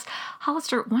discuss,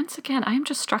 Hollister, once again, I am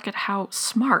just struck at how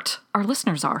smart our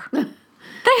listeners are.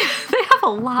 They have a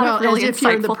lot of really insightful things to say. Well, as if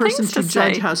you're the person to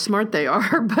judge how smart they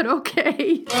are, but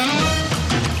okay.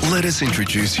 Let us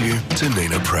introduce you to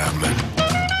Nina Proudman.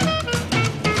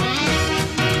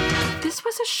 This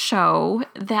was a show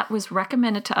that was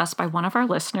recommended to us by one of our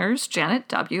listeners, Janet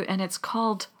W., and it's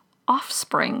called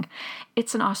Offspring.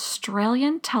 It's an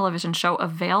Australian television show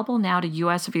available now to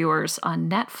U.S. viewers on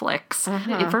Netflix.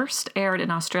 It first aired in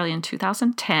Australia in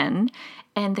 2010,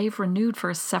 and they've renewed for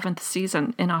a 7th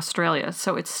season in Australia,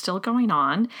 so it's still going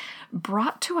on.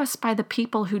 Brought to us by the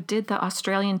people who did the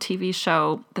Australian TV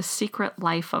show The Secret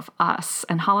Life of Us.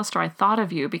 And Hollister, I thought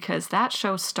of you because that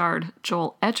show starred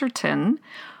Joel Edgerton,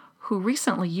 who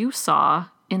recently you saw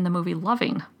in the movie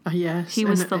Loving. Yes. He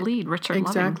was the lead, Richard Loving.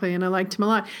 Exactly, and I liked him a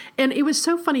lot. And it was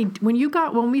so funny,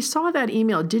 when we saw that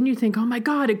email, didn't you think, oh my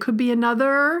God, it could be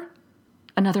another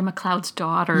McLeod's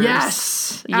Daughters.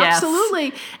 Yes,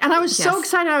 absolutely. And I was so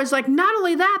excited. I was like, not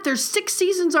only that, there's 6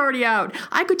 seasons already out.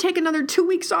 I could take another 2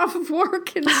 weeks off of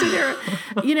work and sit here.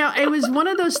 It was one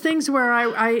of those things where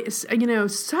I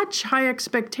such high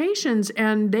expectations,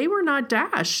 and they were not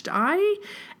dashed.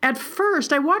 At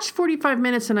first, I watched 45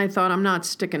 minutes and I thought, I'm not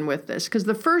sticking with this, because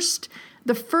the first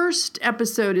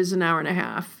episode is an hour and a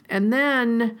half, and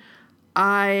then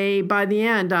by the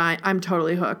end, I'm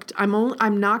totally hooked. I'm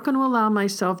not going to allow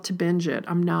myself to binge it.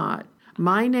 I'm not.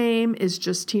 My name is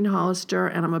Justine Hollister,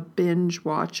 and I'm a binge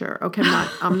watcher. Okay,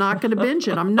 I'm not going to binge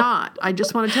it. I'm not. I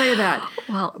just want to tell you that.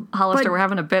 Well, Hollister, we're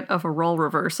having a bit of a role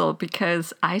reversal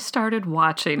because I started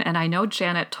watching, and I know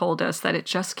Janet told us that it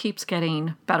just keeps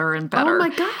getting better and better. Oh, my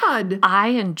God. I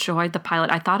enjoyed the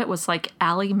pilot. I thought it was like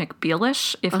Ally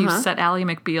McBeal-ish, if you set Ally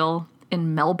McBeal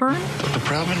in Melbourne. Dr.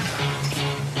 Proudman?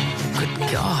 Good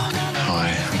God. Hi,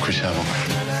 I'm Chris Havel.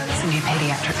 It's a new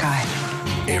pediatric guy.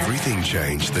 Everything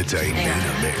changed the day Nina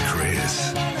met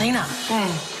Chris. Nina,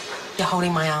 you're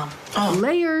holding my arm. Oh.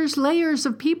 Layers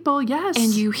of people, yes.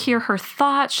 And you hear her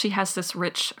thoughts. She has this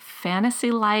rich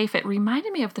fantasy life. It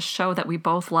reminded me of the show that we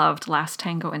both loved, Last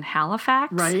Tango in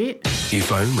Halifax. Right.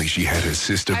 If only she had her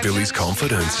sister Billy's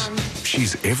confidence.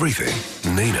 She's everything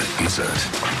Nina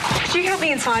isn't. Could you help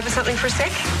me inside with something for a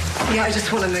sec? Yeah, I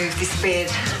just want to move this bed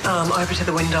over to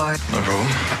the window. No problem.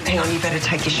 Hang on, you better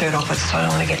take your shirt off. I don't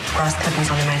want to get grass clippings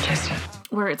on the Manchester.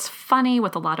 where it's funny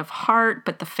with a lot of heart,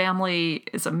 but the family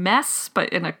is a mess, but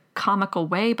in a comical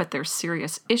way, but there's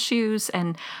serious issues.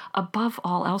 And above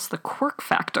all else, the quirk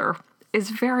factor is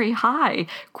very high.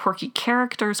 Quirky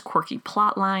characters, quirky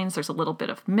plot lines, there's a little bit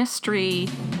of mystery.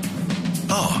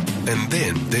 Oh, and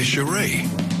then there's Cherie.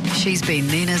 She's been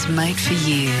Nina's mate for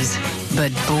years,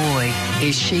 but boy,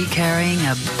 is she carrying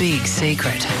a big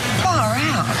secret. Far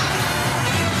out.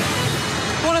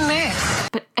 What a mess.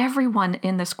 But everyone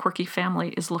in this quirky family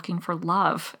is looking for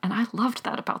love, and I loved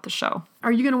that about the show.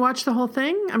 Are you going to watch the whole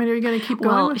thing? I mean, are you going to keep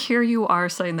going? Well, here you are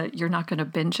saying that you're not going to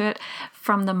binge it.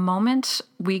 From the moment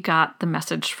we got the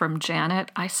message from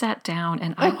Janet, I sat down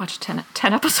and I watched 10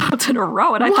 episodes in a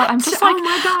row, and I thought, I'm just like, oh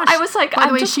my gosh. I was like, by the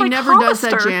I'm way, just she like never does that,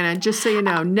 Hollister. Janet, just so you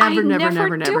know. Never. And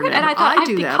I thought, I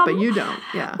do that, but you don't.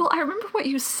 Yeah. Well, I remember what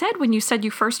you said when you said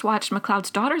you first watched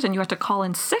McLeod's Daughters and you had to call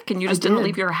in sick and you just didn't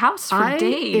leave your house for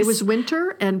days. It was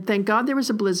winter, and thank God there was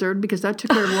a blizzard because that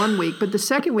took care of 1 week. But the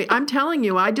second week, I'm telling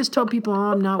you, I just told people,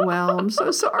 oh, I'm not well. I'm so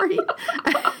sorry.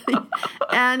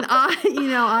 And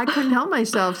I couldn't help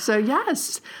myself. So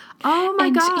yes. Oh my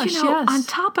gosh, yes. On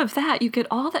top of that, you get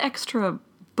all the extra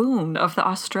boon of the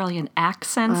Australian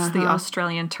accents, the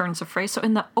Australian turns of phrase. So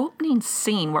in the opening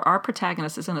scene where our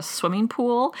protagonist is in a swimming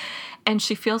pool and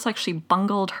she feels like she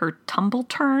bungled her tumble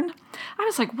turn, I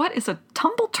was like, what is a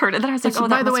tumble turn? And then I was like, oh,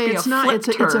 that must be a flip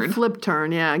turn. It's a flip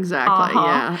turn. Yeah, exactly.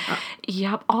 Yeah.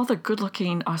 Yep. All the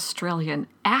good-looking Australian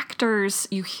actors.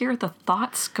 You hear the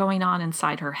thoughts going on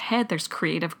inside her head. There's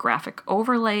creative graphic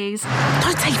overlays.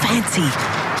 Don't say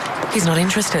fancy. He's not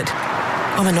interested.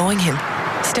 I'm annoying him.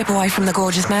 Step away from the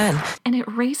gorgeous man. And it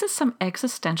raises some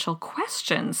existential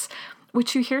questions,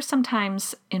 which you hear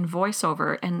sometimes in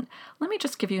voiceover. And let me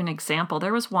just give you an example.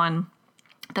 There was one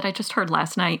that I just heard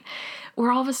last night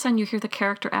where all of a sudden you hear the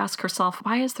character ask herself,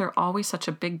 why is there always such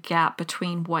a big gap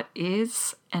between what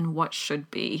is and what should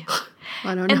be?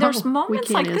 I don't know. And there's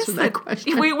moments like this that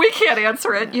question. we can't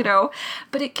answer it,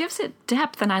 but it gives it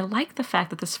depth. And I like the fact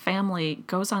that this family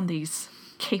goes on these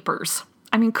capers.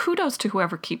 I mean, kudos to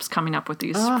whoever keeps coming up with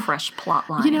these fresh plot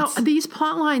lines. These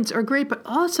plot lines are great, but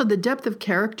also the depth of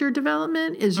character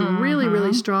development is really,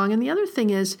 really strong. And the other thing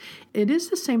is, it is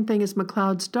the same thing as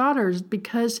McLeod's Daughters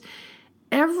because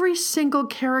every single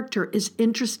character is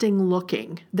interesting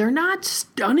looking. They're not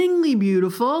stunningly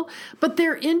beautiful, but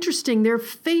they're interesting. They're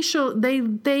facial. They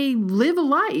live a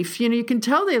life. You can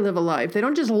tell they live a life. They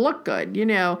don't just look good,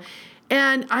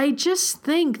 And I just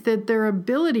think that their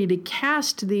ability to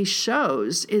cast these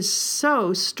shows is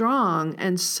so strong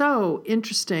and so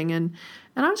interesting. And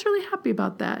I was really happy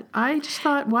about that. I just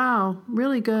thought, wow,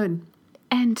 really good.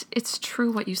 And it's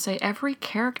true what you say. Every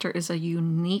character is a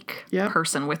unique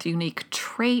person with unique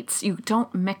traits. You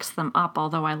don't mix them up,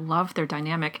 although I love their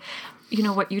dynamic. You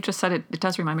know what you just said, it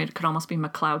does remind me it could almost be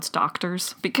McLeod's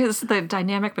Doctors because the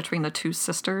dynamic between the two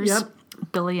sisters,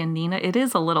 Billy and Nina, it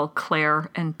is a little Claire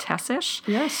and Tessish.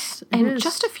 Yes, it is.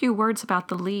 Just a few words about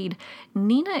the lead.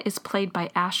 Nina is played by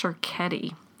Asher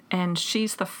Ketty, and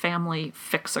she's the family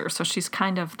fixer. So she's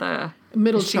kind of the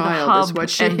middle child is what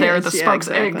she is. And they're the spokes.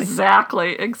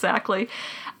 Exactly.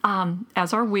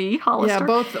 As are we, Hollister. Yeah,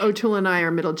 both O'Toole and I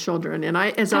are middle children. And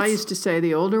I used to say,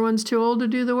 the older one's too old to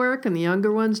do the work and the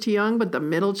younger one's too young, but the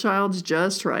middle child's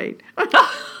just right.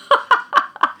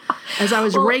 As I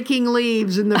was raking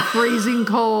leaves in the freezing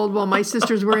cold while my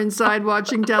sisters were inside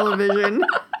watching television.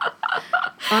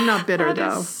 I'm not bitter, though.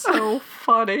 That is so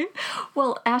funny.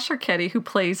 Well, Asher Ketty, who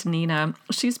plays Nina,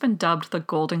 she's been dubbed the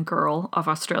Golden Girl of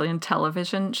Australian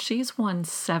television. She's won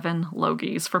 7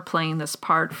 Logies for playing this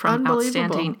part, from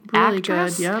Outstanding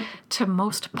Actress to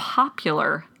Most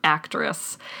Popular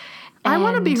Actress. I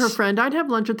want to be her friend. I'd have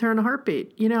lunch with her in a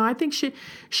heartbeat. I think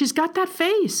she's got that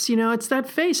face. It's that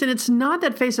face. And it's not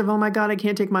that face of, oh, my God, I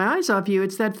can't take my eyes off you.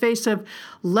 It's that face of,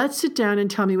 let's sit down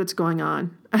and tell me what's going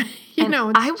on.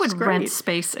 I would rent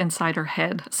space inside her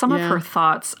head. Some of her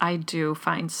thoughts I do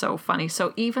find so funny.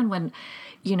 So even when,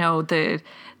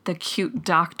 the cute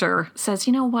doctor says,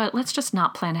 you know what, let's just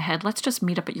not plan ahead. Let's just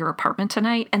meet up at your apartment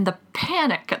tonight. And the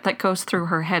panic that goes through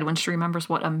her head when she remembers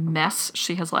what a mess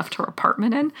she has left her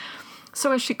apartment in.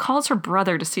 So as she calls her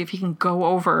brother to see if he can go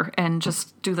over and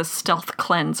just do the stealth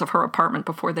cleanse of her apartment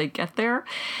before they get there,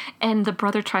 and the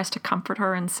brother tries to comfort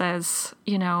her and says,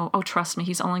 oh, trust me,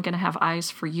 he's only going to have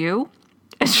eyes for you.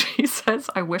 And she says,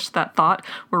 I wish that thought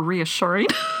were reassuring.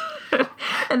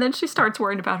 And then she starts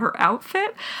worrying about her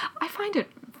outfit. I find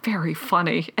it very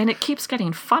funny, and it keeps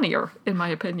getting funnier, in my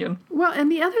opinion. Well,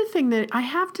 and the other thing that I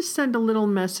have to send a little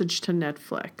message to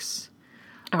Netflix.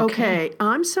 Okay,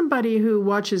 I'm somebody who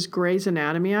watches Grey's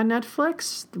Anatomy on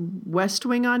Netflix, West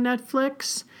Wing on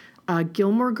Netflix,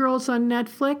 Gilmore Girls on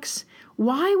Netflix.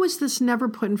 why was this never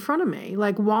put in front of me?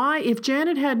 Like, why, if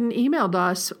Janet hadn't emailed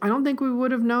us, I don't think we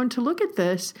would have known to look at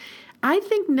this. I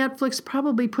think Netflix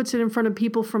probably puts it in front of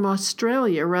people from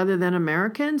Australia rather than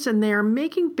Americans, and they are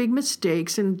making big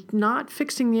mistakes and not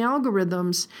fixing the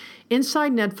algorithms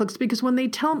inside Netflix, because when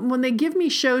they give me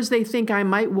shows they think I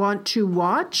might want to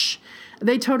watch,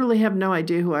 they totally have no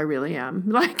idea who I really am.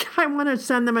 Like, I want to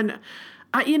send them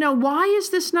why is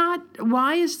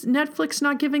Netflix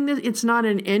not giving this? It's not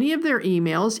in any of their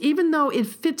emails, even though it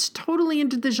fits totally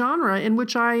into the genre in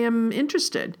which I am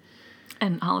interested.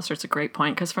 And Hollister, it's a great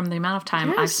point, because from the amount of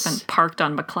time I've spent parked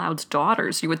on McLeod's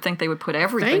Daughters, you would think they would put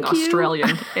everything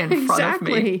Australian in front of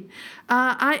me.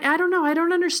 I don't know. I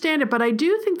don't understand it, but I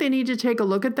do think they need to take a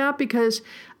look at that, because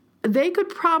they could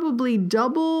probably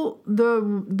double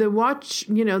the watch,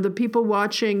 the people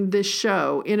watching this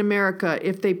show in America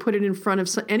if they put it in front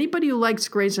of anybody who likes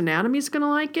Grey's Anatomy is going to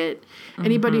like it. Mm-hmm.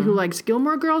 Anybody who likes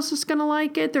Gilmore Girls is going to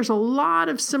like it. There's a lot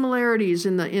of similarities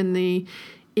in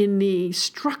the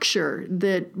structure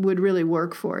that would really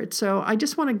work for it. So I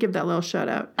just want to give that little shout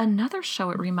out. Another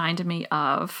show it reminded me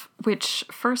of, which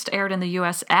first aired in the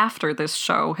U.S. after this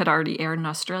show had already aired in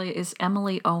Australia, is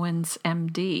Emily Owens,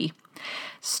 M.D.,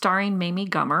 starring Mamie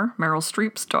Gummer, Meryl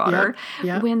Streep's daughter.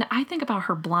 Yep. When I think about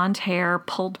her blonde hair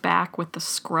pulled back with the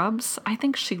scrubs, I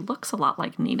think she looks a lot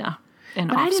like Nina in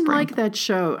Offspring. I didn't like that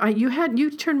show. You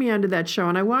turned me onto that show,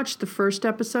 and I watched the first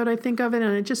episode, I think, of it,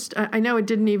 and I know it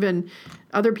didn't even,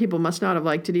 other people must not have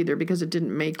liked it either, because it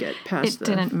didn't make it past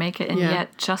didn't make it, and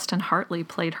yet Justin Hartley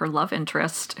played her love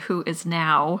interest, who is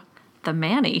now the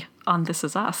Manny on This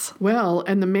Is Us. Well,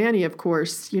 and the Manny, of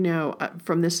course,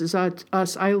 from This Is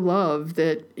Us, I love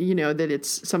that, that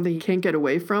it's something he can't get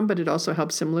away from, but it also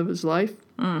helps him live his life.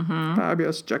 Mm-hmm.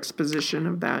 Fabulous juxtaposition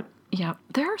of that. Yeah,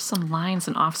 there are some lines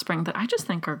in Offspring that I just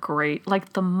think are great.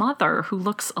 Like the mother, who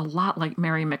looks a lot like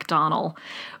Mary McDonnell,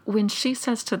 when she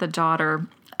says to the daughter,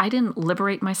 I didn't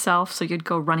liberate myself so you'd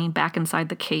go running back inside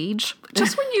the cage.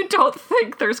 Just when you don't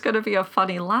think there's going to be a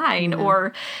funny line. Mm-hmm.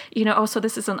 Or, so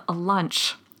this isn't a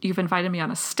lunch. You've invited me on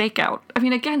a stakeout. I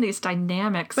mean, again, these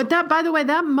dynamics. But that, by the way,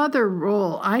 that mother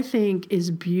role, I think, is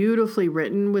beautifully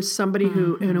written with somebody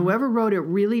who, and whoever wrote it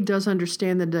really does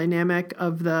understand the dynamic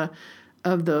of the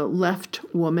left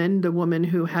woman, the woman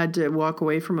who had to walk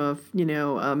away from a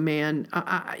man.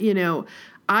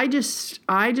 I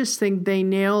just think they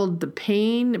nailed the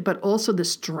pain, but also the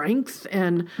strength,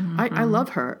 and I love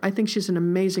her. I think she's an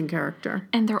amazing character.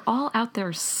 And they're all out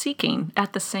there seeking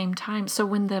at the same time. So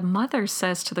when the mother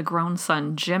says to the grown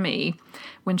son, Jimmy,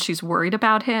 when she's worried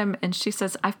about him, and she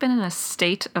says, I've been in a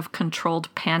state of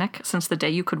controlled panic since the day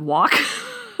you could walk.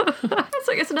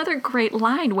 It's another great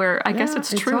line where I guess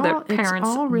it's true that parents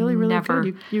really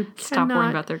never you stop worrying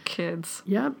about their kids.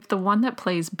 Yep. The one that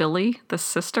plays Billy, the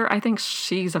sister, I think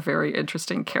she's a very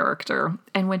interesting character.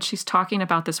 And when she's talking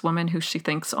about this woman who she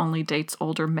thinks only dates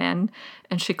older men,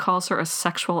 and she calls her a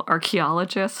sexual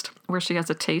archaeologist, where she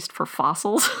has a taste for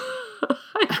fossils.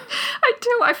 I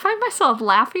do. I find myself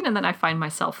laughing, and then I find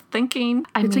myself thinking.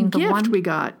 It's a gift we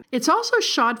got. It's also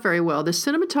shot very well. The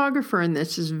cinematographer in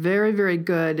this is very, very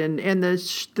good, and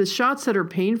the shots that are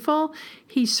painful,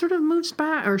 he sort of moves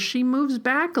back, or she moves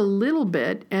back a little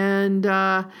bit, and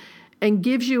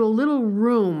gives you a little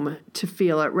room to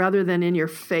feel it rather than in your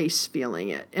face feeling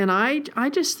it. And I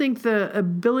just think the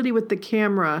ability with the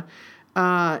camera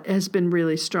has been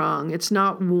really strong. It's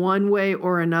not one way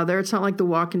or another. It's not like the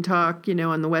walk and talk,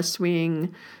 on the West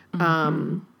Wing.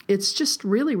 It's just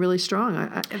really, really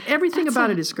strong. Everything about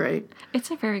it is great.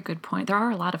 It's a very good point. There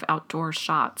are a lot of outdoor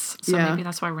shots, so maybe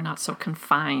that's why we're not so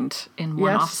confined in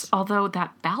one office. Although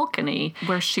that balcony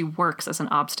where she works as an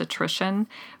obstetrician,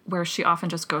 where she often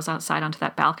just goes outside onto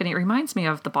that balcony, it reminds me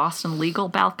of the Boston Legal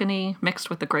balcony mixed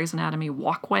with the Grey's Anatomy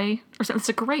walkway. It's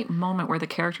a great moment where the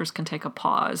characters can take a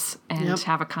pause and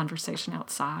have a conversation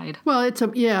outside. Well, it's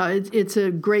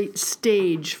a great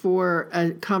stage for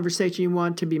a conversation you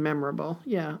want to be memorable.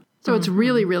 Yeah. So it's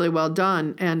really, really well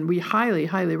done, and we highly,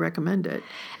 highly recommend it.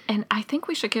 And I think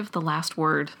we should give the last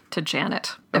word to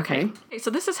Janet. Okay.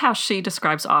 So this is how she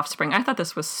describes Offspring. I thought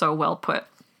this was so well put.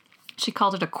 She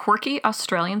called it a quirky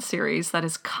Australian series that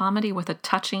is comedy with a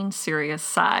touching, serious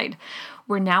side.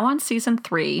 We're now on season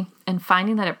 3 and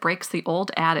finding that it breaks the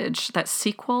old adage that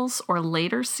sequels or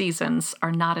later seasons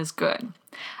are not as good.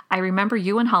 I remember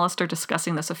you and Hollister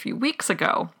discussing this a few weeks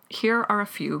ago. Here are a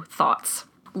few thoughts.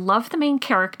 Love the main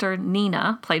character,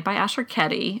 Nina, played by Asher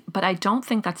Ketty, but I don't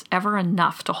think that's ever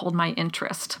enough to hold my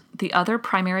interest. The other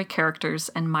primary characters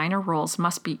and minor roles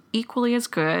must be equally as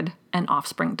good, and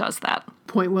Offspring does that.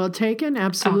 Point well taken.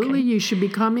 Absolutely. Okay. You should be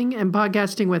coming and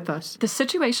podcasting with us. The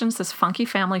situations this funky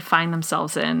family find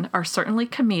themselves in are certainly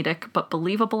comedic, but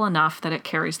believable enough that it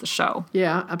carries the show.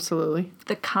 Yeah, absolutely.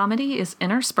 The comedy is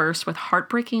interspersed with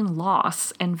heartbreaking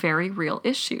loss and very real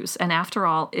issues. And after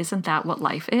all, isn't that what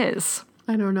life is?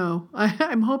 I don't know.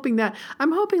 I'm hoping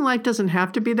life doesn't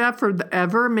have to be that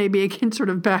forever. Maybe it can sort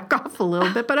of back off a little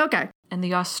bit, but okay. And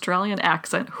the Australian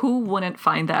accent, who wouldn't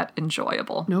find that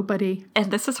enjoyable? Nobody.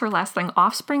 And this is her last thing.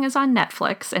 Offspring is on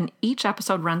Netflix, and each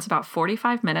episode runs about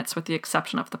 45 minutes with the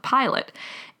exception of the pilot.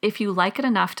 If you like it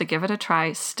enough to give it a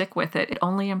try, stick with it. It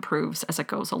only improves as it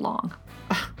goes along.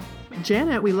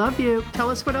 Janet, we love you. Tell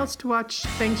us what else to watch.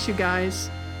 Thanks, you guys.